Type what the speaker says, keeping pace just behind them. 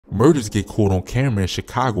Murders get caught on camera in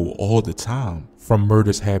Chicago all the time. From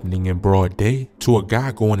murders happening in broad day to a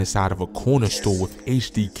guy going inside of a corner store with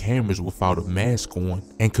HD cameras without a mask on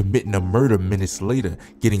and committing a murder minutes later,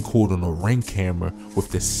 getting caught on a Ring camera with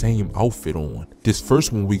the same outfit on. This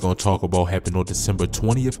first one we gonna talk about happened on December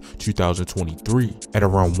 20th, 2023. At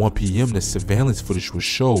around 1 p.m. the surveillance footage would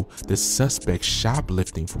show the suspect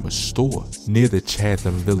shoplifting from a store near the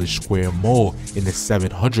Chatham Village Square Mall in the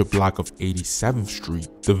 700 block of 87th Street.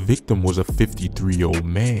 The victim was a 53-year-old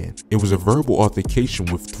man. It was a verbal altercation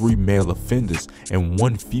with 3 male offenders and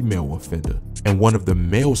 1 female offender, and one of the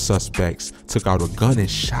male suspects took out a gun and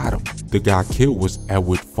shot him. The guy killed was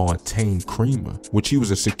Edward Fontaine Creamer, which he was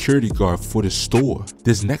a security guard for the store.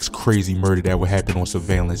 This next crazy murder that would happen on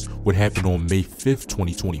surveillance would happen on May 5th,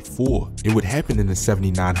 2024. It would happen in the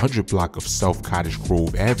 7900 block of South Cottage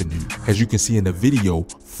Grove Avenue. As you can see in the video,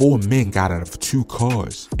 4 men got out of 2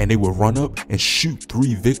 cars and they would run up and shoot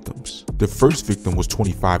 3 victims. The first victim was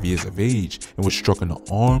 25 years of age and was struck in the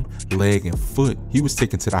arm, leg, and foot. He was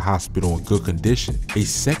taken to the hospital in good condition. A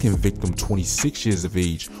second victim, 26 years of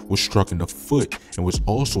age, was struck in the foot and was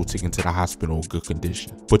also taken to the hospital in good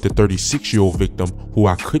condition. But the 36-year-old victim, who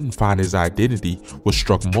I couldn't find his identity, was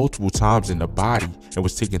struck multiple times in the body and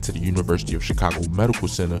was taken to the University of Chicago Medical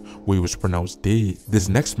Center where he was pronounced dead. This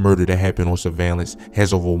next murder that happened on surveillance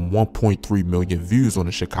has over 1.3 million views on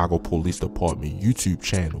the Chicago Police Department YouTube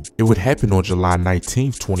channel. It would happen on July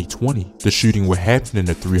 19th, 2020. The shooting would happen in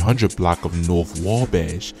the 300 block of North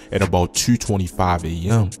Wabash at about 2:25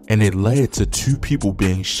 a.m. and it led to 2 people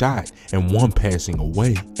being shot and 1 passing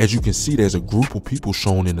away. As you can see, there's a group of people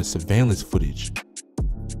shown in the surveillance footage.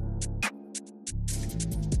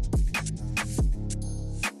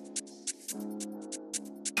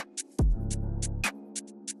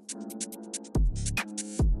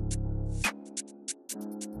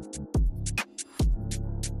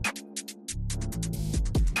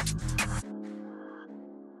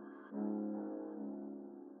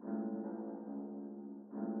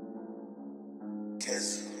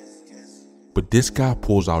 But this guy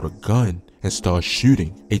pulls out a gun and starts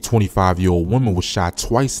shooting. A 25-year-old woman was shot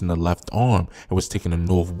twice in the left arm and was taken to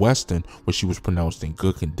Northwestern where she was pronounced in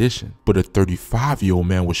good condition. But a 35-year-old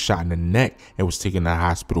man was shot in the neck and was taken to the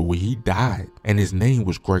hospital where he died, and his name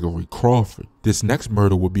was Gregory Crawford. This next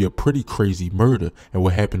murder would be a pretty crazy murder and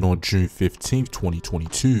would happen on June 15th,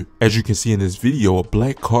 2022. As you can see in this video, a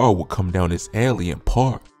black car would come down this alley and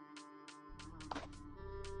park.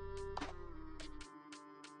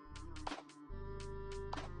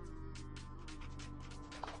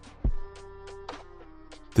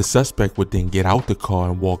 The suspect would then get out the car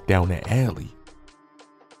and walk down the alley.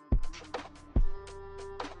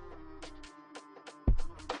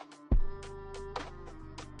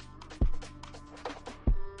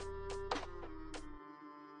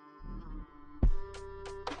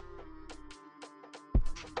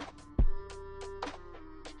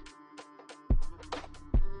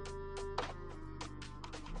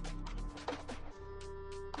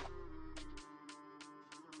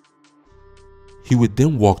 He would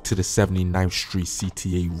then walk to the 79th Street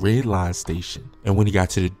CTA Red Line station, and when he got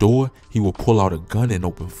to the door, he would pull out a gun and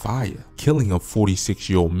open fire, killing a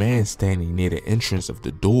 46-year-old man standing near the entrance of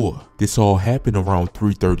the door. This all happened around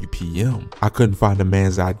 3:30 p.m. I couldn't find the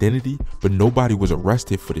man's identity, but nobody was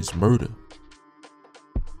arrested for this murder.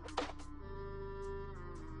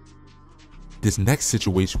 This next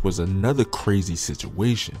situation was another crazy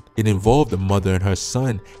situation. It involved a mother and her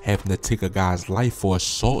son having to take a guy's life for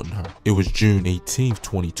assaulting her. It was June 18th,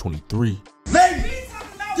 2023. Lady,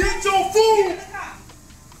 get your food!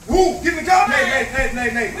 Who? Get the car?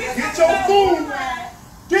 Nay. Get your food!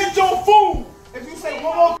 Get your food! If you say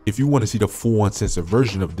one more. If you want to see the full uncensored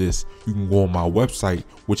version of this, you can go on my website,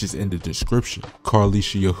 which is in the description.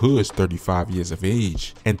 Carlicia Hood is 35 years of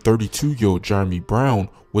age, and 32-year-old Jeremy Brown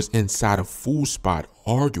was inside a food spot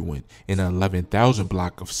arguing in the 11,000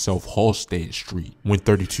 block of South Halstead Street when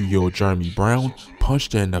 32-year-old Jeremy Brown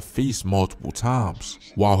punched her in the face multiple times,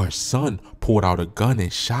 while her son pulled out a gun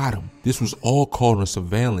and shot him. This was all caught on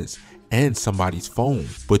surveillance and somebody's phone,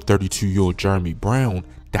 but 32-year-old Jeremy Brown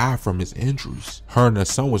died from his injuries. Her and her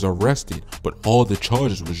son was arrested, but all the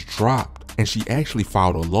charges was dropped, and she actually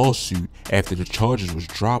filed a lawsuit after the charges was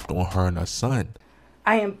dropped on her and her son.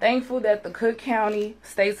 I am thankful that the Cook County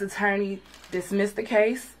State's Attorney dismissed the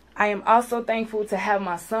case. I am also thankful to have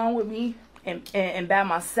my son with me and by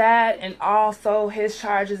my side, and also his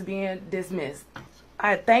charges being dismissed.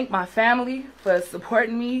 I thank my family for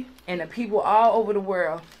supporting me and the people all over the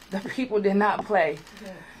world. The people did not play.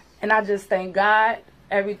 And I just thank God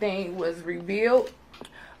everything was revealed.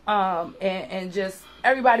 and just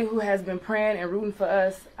everybody who has been praying and rooting for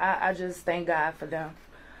us. I just thank God for them.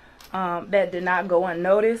 That did not go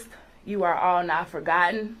unnoticed. You are all not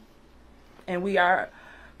forgotten, and we are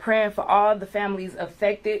praying for all the families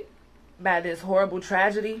affected by this horrible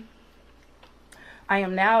tragedy. I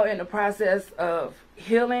am now in the process of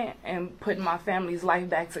healing and putting my family's life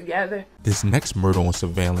back together. This next murder on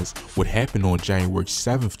surveillance would happen on January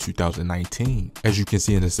 7th, 2019. As you can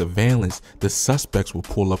see in the surveillance, the suspects will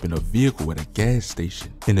pull up in a vehicle at a gas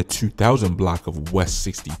station in the 2000 block of West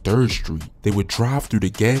 63rd Street. They would drive through the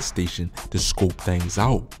gas station to scope things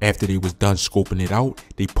out. After they was done scoping it out,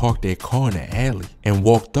 they parked their car in the alley and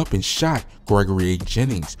walked up and shot Gregory A.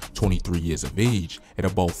 Jennings, 23 years of age, at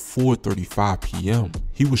about 4:35 p.m.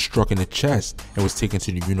 He was struck in the chest and was taken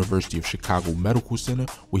to the University of Chicago Medical Center,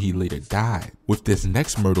 where he later died. With this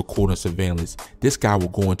next murder caught on surveillance, this guy will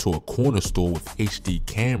go into a corner store with HD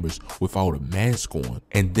cameras without a mask on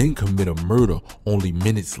and then commit a murder only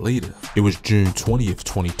minutes later. It was June 20th,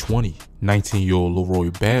 2020. 19-year-old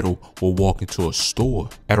Leroy Battle will walk into a store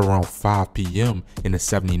at around 5 p.m. in the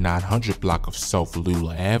 7900 block of South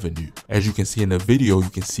Lula Avenue. As you can see in the video,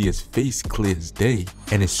 you can see his face clear as day,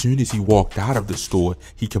 and as soon as he walked out of the store,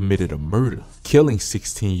 he committed a murder, killing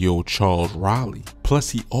 16-year-old Charles Riley.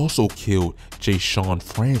 Plus, he also killed Jay Sean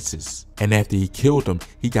Francis. And after he killed him,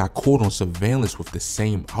 he got caught on surveillance with the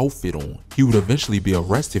same outfit on. He would eventually be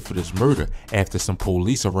arrested for this murder after some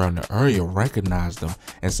police around the area recognized him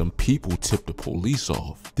and some people tipped the police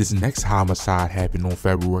off. This next homicide happened on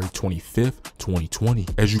February 25th, 2020.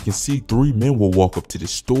 As you can see, 3 men will walk up to the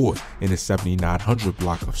store in the 7900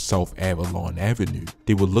 block of South Avalon Avenue.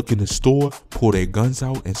 They would look in the store, pull their guns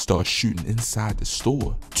out, and start shooting inside the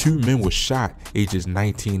store. 2 men were shot, ages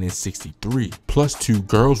 19 and 63, plus 2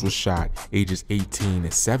 girls were shot, ages 18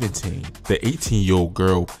 and 17. The 18-year-old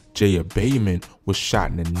girl, Jaya Bayman, was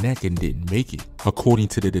shot in the neck and didn't make it. According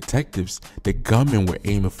to the detectives, the gunmen were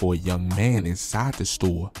aiming for a young man inside the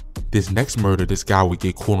store. This next murder, this guy would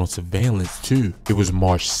get caught on surveillance too. It was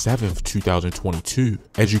March 7th, 2022.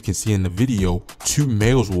 As you can see in the video, 2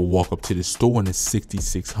 males will walk up to the store in the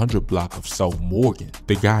 6600 block of South Morgan.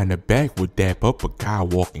 The guy in the back would dap up a guy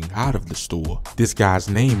walking out of the store. This guy's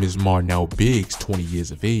name is Marnell Biggs, 20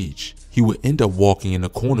 years of age. He would end up walking in the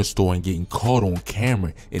corner store and getting caught on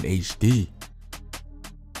camera in HD.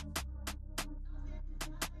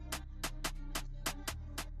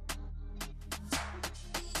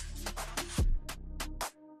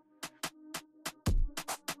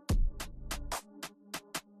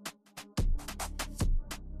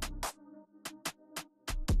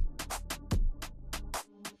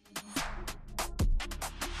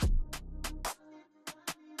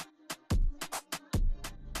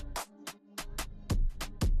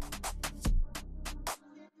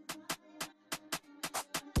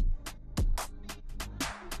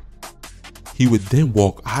 He would then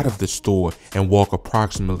walk out of the store and walk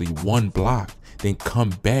approximately 1 block, then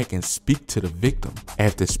come back and speak to the victim.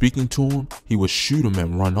 After speaking to him, he would shoot him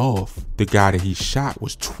and run off. The guy that he shot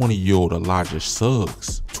was 20-year-old Elijah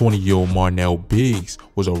Suggs. 20-year-old Marnell Biggs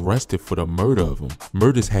was arrested for the murder of him.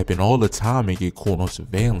 Murders happen all the time and get caught on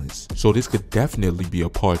surveillance, so this could definitely be a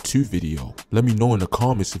part 2 video. Let me know in the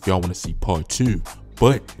comments if y'all want to see part 2.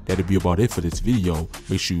 But that'll be about it for this video.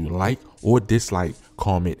 Make sure you like or dislike,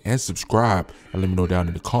 comment, and subscribe, and let me know down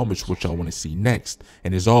in the comments what y'all want to see next.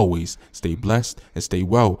 And as always, stay blessed and stay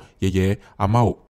well. Yeah, I'm out.